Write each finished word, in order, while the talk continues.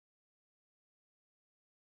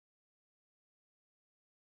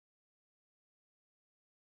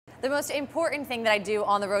The most important thing that I do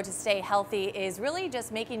on the road to stay healthy is really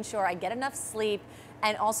just making sure I get enough sleep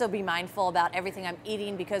and also be mindful about everything I'm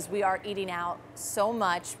eating, because we are eating out so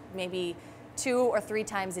much, maybe 2 or 3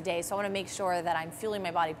 times a day. So I want to make sure that I'm fueling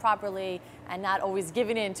my body properly and not always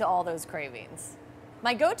giving in to all those cravings.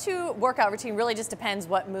 My go-to workout routine really just depends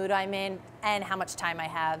what mood I'm in and how much time I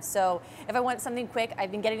have. So if I want something quick,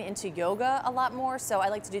 I've been getting into yoga a lot more. So I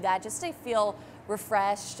like to do that just to feel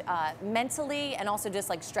refreshed mentally, and also just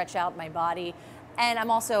like stretch out my body. And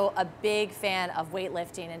I'm also a big fan of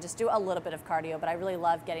weightlifting and just do a little bit of cardio, but I really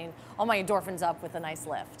love getting all my endorphins up with a nice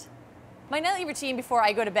lift. My nightly routine before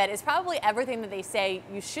I go to bed is probably everything that they say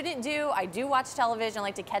you shouldn't do. I do watch television. I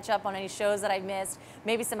like to catch up on any shows that I've missed,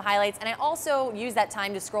 maybe some highlights, and I also use that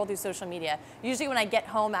time to scroll through social media. Usually when I get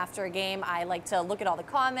home after a game, I like to look at all the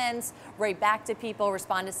comments, write back to people,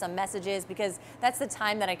 respond to some messages, because that's the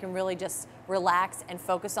time that I can really just relax and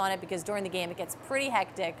focus on it, because during the game it gets pretty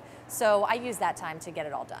hectic. So I use that time to get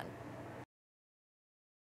it all done.